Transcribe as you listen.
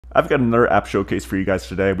I've got another app showcase for you guys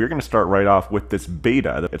today. We're going to start right off with this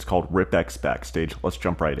beta. It's called RipX Backstage. Let's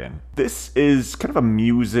jump right in. This is kind of a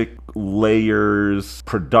music layers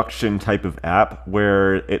production type of app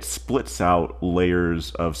where it splits out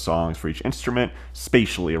layers of songs for each instrument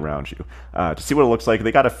spatially around you. To see what it looks like,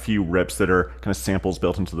 they got a few rips that are kind of samples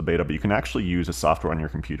built into the beta, but you can actually use a software on your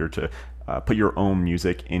computer to put your own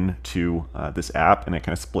music into this app, and it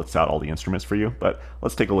kind of splits out all the instruments for you. But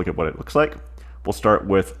let's take a look at what it looks like. We'll start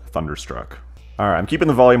with Thunderstruck. All right, I'm keeping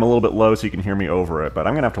the volume a little bit low so you can hear me over it, but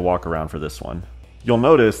I'm gonna have to walk around for this one. You'll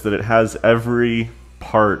notice that it has every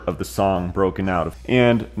part of the song broken out.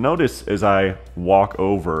 And notice as I walk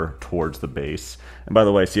over towards the bass, and by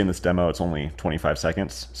the way, see in this demo, it's only 25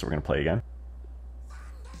 seconds, so we're gonna play again.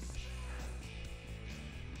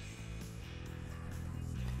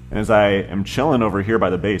 And as I am chilling over here by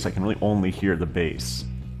the bass, I can really only hear the bass.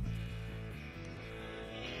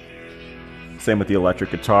 Same with the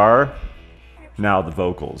electric guitar. Now the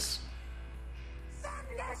vocals.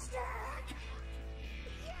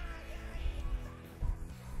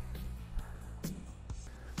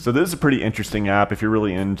 So this is a pretty interesting app if you're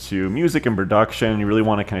really into music and production. You really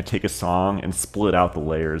want to kind of take a song and split out the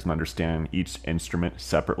layers and understand each instrument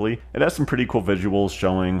separately. It has some pretty cool visuals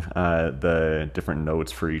showing the different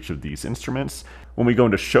notes for each of these instruments. When we go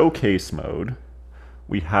into showcase mode,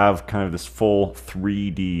 we have kind of this full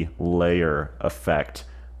 3D layer effect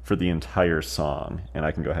for the entire song. And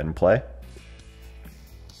I can go ahead and play.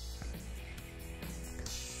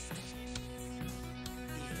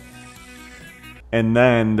 And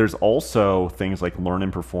then there's also things like Learn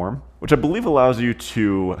and Perform, which I believe allows you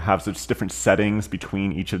to have such different settings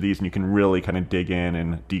between each of these, and you can really kind of dig in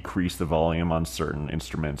and decrease the volume on certain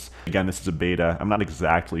instruments. Again, this is a beta. I'm not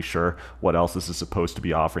exactly sure what else this is supposed to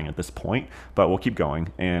be offering at this point, but we'll keep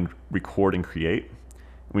going and record and create.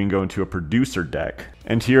 We can go into a producer deck.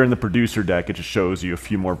 And here in the producer deck, it just shows you a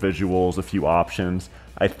few more visuals, a few options.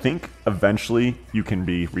 I think eventually you can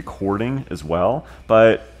be recording as well,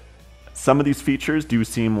 but some of these features do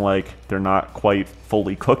seem like they're not quite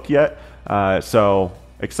fully cooked yet, so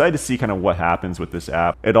excited to see kind of what happens with this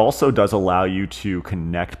app. It also does allow you to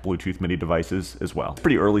connect Bluetooth MIDI devices as well. It's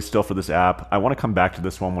pretty early still for this app. I want to come back to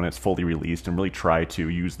this one when it's fully released and really try to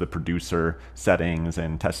use the producer settings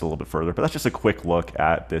and test it a little bit further, but that's just a quick look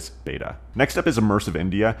at this beta. Next up is Immersive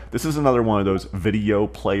India. This is another one of those video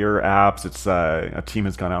player apps. It's a team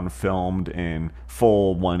has gone out and filmed in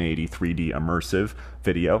full 180 3D immersive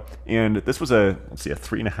video, and this was a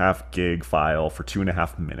 3.5 gig file for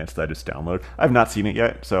 2.5 minutes that I just downloaded. I've not seen it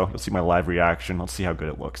yet, so you'll see my live reaction. Let's see how good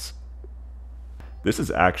it looks. This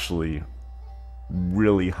is actually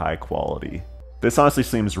really high quality. This honestly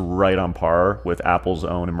seems right on par with Apple's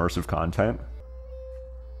own immersive content.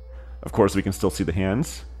 Of course, we can still see the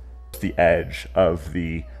hands. It's the edge of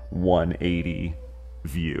the 180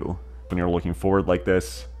 view. When you're looking forward like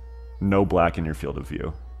this, no black in your field of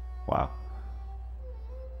view. Wow.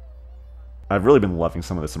 I've really been loving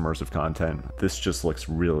some of this immersive content. This just looks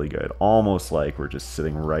really good. Almost like we're just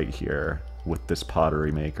sitting right here with this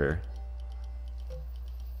pottery maker.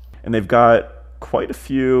 And they've got quite a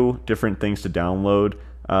few different things to download.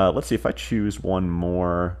 Let's see if I choose one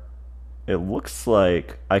more. It looks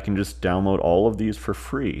like I can just download all of these for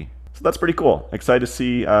free. So that's pretty cool. Excited to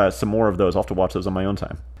see some more of those. I'll have to watch those on my own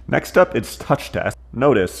time. Next up, it's TouchDesk.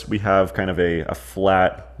 Notice we have kind of a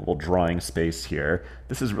flat little drawing space here.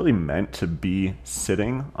 This is really meant to be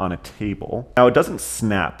sitting on a table. Now, it doesn't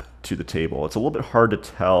snap to the table. It's a little bit hard to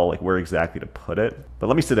tell like where exactly to put it, but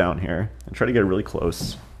let me sit down here and try to get it really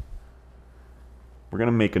close. We're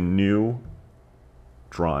gonna make a new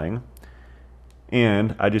drawing,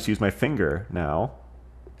 and I just use my finger now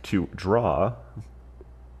to draw.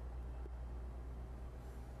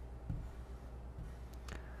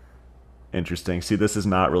 Interesting. See, this is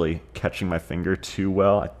not really catching my finger too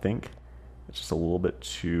well, I think. It's just a little bit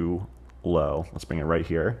too low. Let's bring it right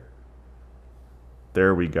here.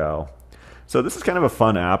 There we go. So this is kind of a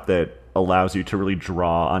fun app that allows you to really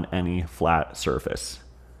draw on any flat surface.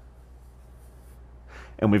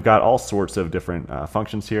 And we've got all sorts of different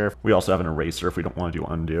functions here. We also have an eraser if we don't want to do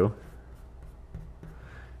undo.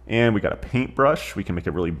 And we got a paintbrush. We can make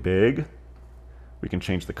it really big. We can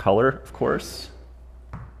change the color, of course.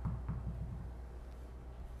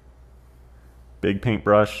 Big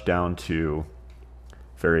paintbrush down to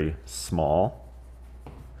very small.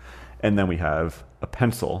 And then we have a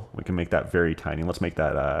pencil. We can make that very tiny. Let's make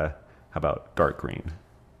that, how about dark green?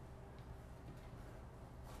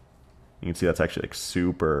 You can see that's actually like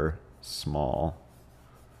super small.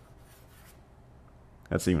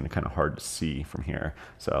 That's even kind of hard to see from here.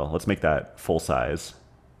 So let's make that full size.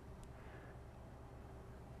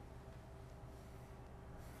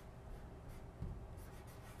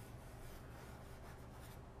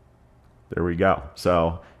 There we go.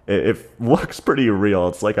 So it looks pretty real.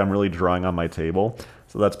 It's like I'm really drawing on my table.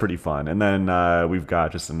 So that's pretty fun. And then we've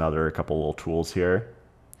got just another couple little tools here,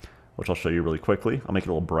 which I'll show you really quickly. I'll make it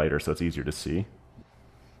a little brighter so it's easier to see.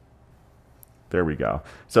 There we go.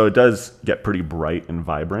 So it does get pretty bright and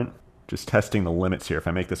vibrant. Just testing the limits here. If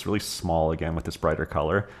I make this really small again with this brighter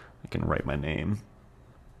color, I can write my name.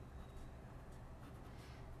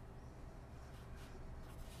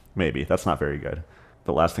 Maybe. That's not very good.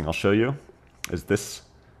 The last thing I'll show you is this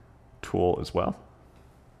tool as well.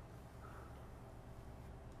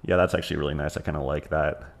 Yeah, that's actually really nice. I kind of like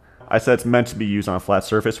that. I said it's meant to be used on a flat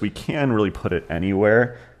surface. We can really put it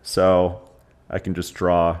anywhere. So I can just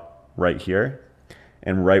draw right here.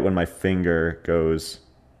 And right when my finger goes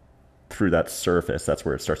through that surface, that's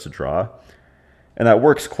where it starts to draw. And that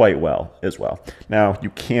works quite well as well. Now, you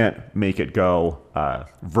can't make it go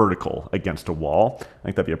vertical against a wall. I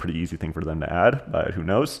think that'd be a pretty easy thing for them to add, but who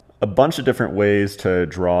knows? A bunch of different ways to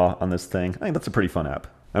draw on this thing. I think that's a pretty fun app.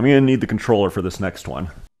 I'm gonna need the controller for this next one.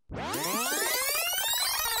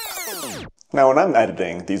 Now, when I'm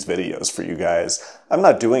editing these videos for you guys, I'm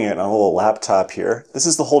not doing it on a little laptop here. This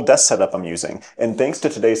is the whole desk setup I'm using. And thanks to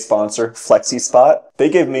today's sponsor, FLEXISPOT, they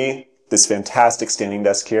gave me this fantastic standing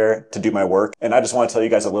desk here to do my work. And I just want to tell you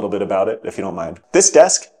guys a little bit about it, if you don't mind. This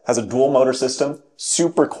desk has a dual motor system,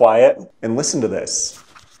 super quiet, and listen to this.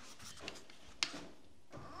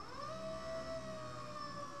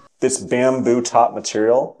 This bamboo top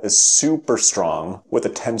material is super strong with a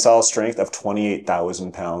tensile strength of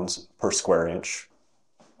 28,000 pounds per square inch.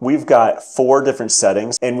 We've got 4 different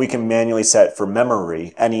settings, and we can manually set for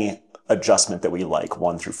memory any adjustment that we like,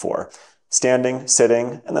 1 through 4. Standing,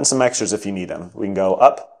 sitting, and then some extras if you need them. We can go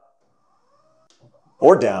up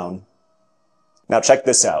or down. Now check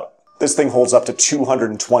this out. This thing holds up to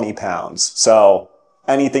 220 pounds, so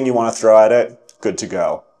anything you want to throw at it, good to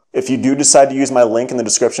go. If you do decide to use my link in the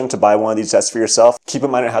description to buy one of these desks for yourself, keep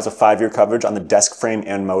in mind it has a 5-year coverage on the desk frame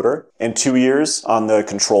and motor, and 2 years on the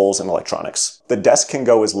controls and electronics. The desk can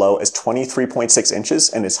go as low as 23.6 inches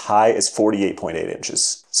and as high as 48.8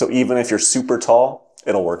 inches. So even if you're super tall,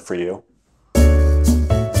 it'll work for you.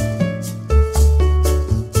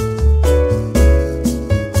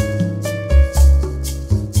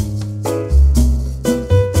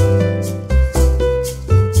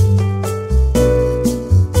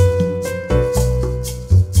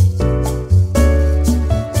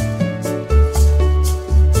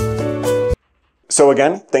 So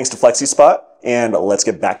again, thanks to FLEXISPOT, and let's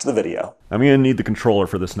get back to the video. I'm going to need the controller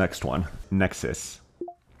for this next one, Nexus.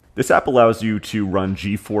 This app allows you to run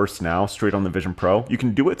GeForce Now straight on the Vision Pro. You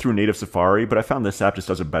can do it through native Safari, but I found this app just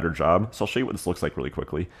does a better job, so I'll show you what this looks like really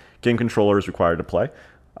quickly. Game controller is required to play.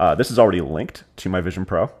 This is already linked to my Vision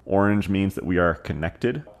Pro. Orange means that we are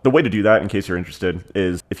connected. The way to do that, in case you're interested,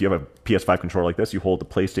 is if you have a PS5 controller like this, you hold the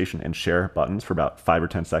PlayStation and share buttons for about 5 or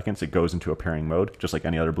 10 seconds. It goes into a pairing mode, just like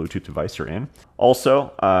any other Bluetooth device you're in.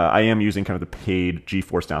 Also, I am using kind of the paid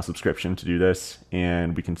GeForce Now subscription to do this,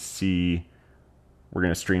 and we can see we're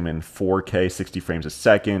going to stream in 4K, 60 frames a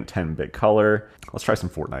second, 10-bit color. Let's try some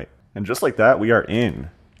Fortnite. And just like that, we are in.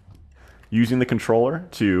 Using the controller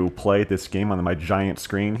to play this game on my giant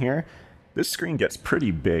screen here. This screen gets pretty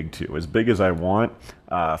big too, as big as I want.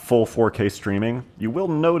 Full 4K streaming. You will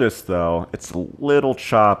notice though, it's a little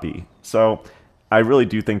choppy. So I really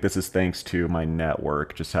do think this is thanks to my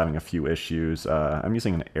network just having a few issues. I'm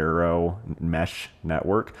using an Arrow mesh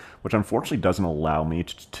network, which unfortunately doesn't allow me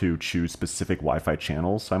to choose specific Wi-Fi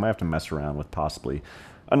channels. So I might have to mess around with possibly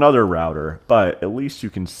another router, but at least you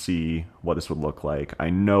can see what this would look like. I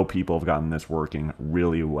know people have gotten this working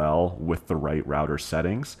really well with the right router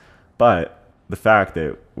settings, but the fact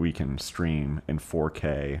that we can stream in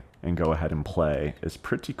 4K and go ahead and play is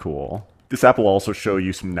pretty cool. This app will also show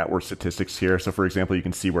you some network statistics here. So for example, you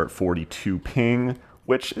can see we're at 42 ping,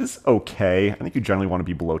 which is okay. I think you generally want to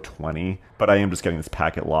be below 20, but I am just getting this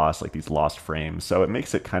packet loss, like these lost frames. So it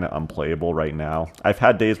makes it kind of unplayable right now. I've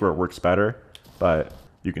had days where it works better, but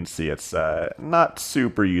you can see it's not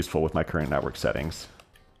super useful with my current network settings.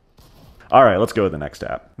 All right, let's go to the next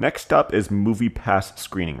app. Next up is MoviePass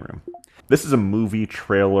Screening Room. This is a movie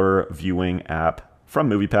trailer viewing app from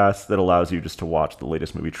MoviePass that allows you just to watch the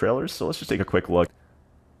latest movie trailers. So let's just take a quick look.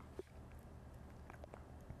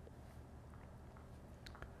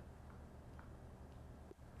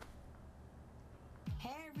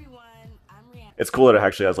 It's cool that it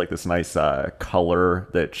actually has like this nice color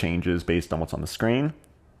that changes based on what's on the screen.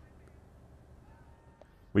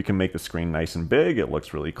 We can make the screen nice and big. It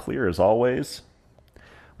looks really clear as always.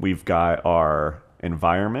 We've got our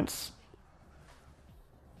environments.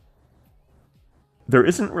 There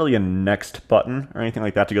isn't really a next button or anything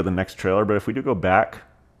like that to go to the next trailer, but if we do go back,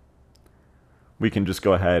 we can just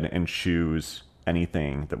go ahead and choose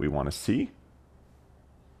anything that we want to see.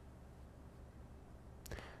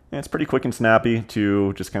 And it's pretty quick and snappy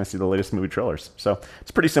to just kind of see the latest movie trailers. So it's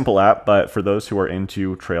a pretty simple app, but for those who are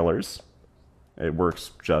into trailers, it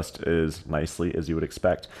works just as nicely as you would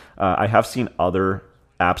expect. I have seen other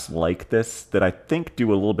apps like this that I think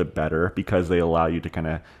do a little bit better because they allow you to kind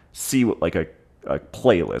of see what, like a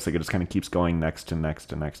playlist. Like it just kind of keeps going next to next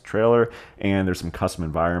to next trailer, and there's some custom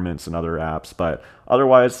environments and other apps, but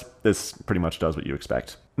otherwise this pretty much does what you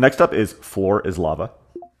expect. Next up is Floor is Lava.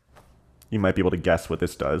 You might be able to guess what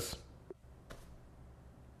this does.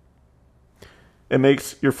 It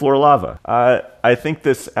makes your floor lava. I think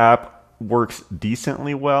this app works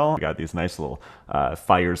decently well. We got these nice little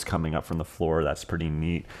fires coming up from the floor. That's pretty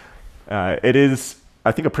neat. It is,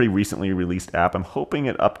 I think, a pretty recently released app. I'm hoping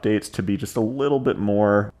it updates to be just a little bit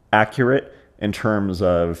more accurate in terms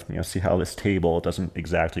of, you know, see how this table doesn't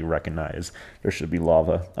exactly recognize there should be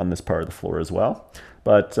lava on this part of the floor as well.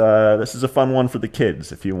 But this is a fun one for the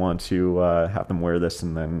kids if you want to have them wear this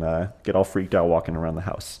and then get all freaked out walking around the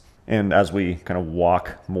house. And as we kind of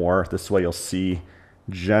walk more this way, you'll see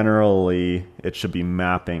generally it should be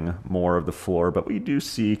mapping more of the floor, but we do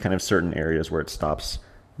see kind of certain areas where it stops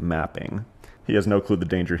mapping. He has no clue the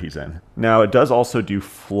danger he's in. Now, it does also do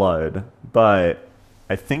flood, but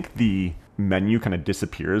I think the menu kind of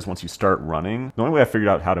disappears once you start running. The only way I figured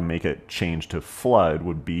out how to make it change to flood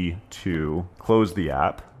would be to close the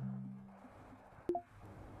app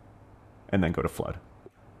and then go to flood.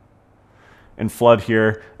 And flood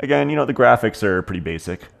here, again, you know, the graphics are pretty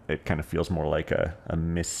basic. It kind of feels more like a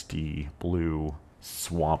misty blue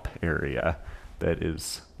swamp area that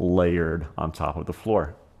is layered on top of the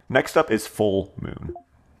floor. Next up is Full Moon.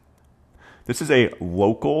 This is a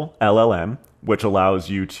local LLM, which allows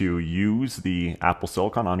you to use the Apple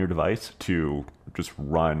Silicon on your device to just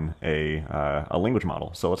run a language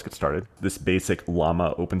model. So let's get started. This basic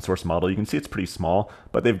Llama open source model, you can see it's pretty small,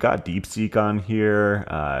 but they've got DeepSeek on here.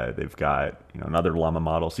 They've got, you know, another Llama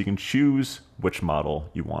model, so you can choose which model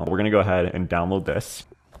you want. We're gonna go ahead and download this.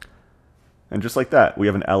 And just like that, we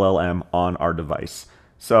have an LLM on our device.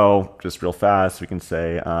 So just real fast, we can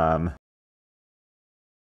say,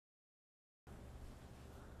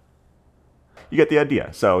 you get the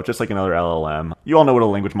idea. So just like another LLM, you all know what a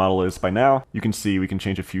language model is by now. You can see we can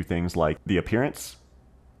change a few things like the appearance,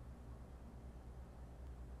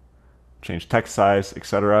 change text size,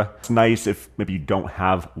 etc. It's nice if maybe you don't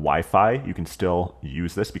have Wi-Fi, you can still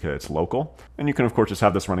use this because it's local. And you can of course just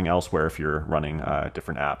have this running elsewhere if you're running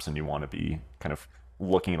different apps and you want to be kind of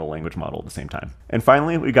looking at a language model at the same time. And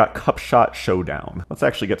finally, we got Cupshot Showdown. Let's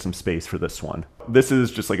actually get some space for this one. This is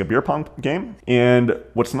just like a beer pong game. And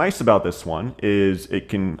what's nice about this one is it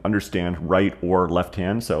can understand right or left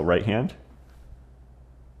hand. So right hand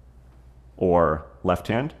or left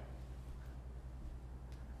hand.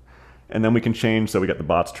 And then we can change, so we got the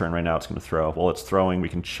bot's turn right now, it's gonna throw. While it's throwing, we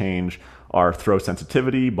can change our throw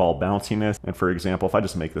sensitivity, ball bounciness. And for example, if I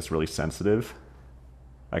just make this really sensitive,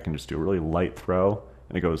 I can just do a really light throw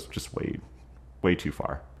and it goes just way too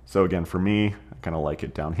far. So again, for me, I kind of like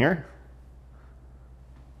it down here.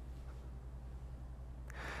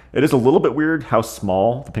 It is a little bit weird how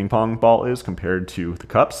small the ping pong ball is compared to the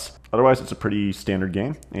cups. Otherwise, it's a pretty standard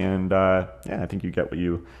game. And yeah, I think you get what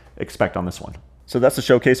you expect on this one. So that's the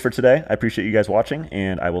showcase for today. I appreciate you guys watching,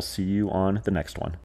 and I will see you on the next one.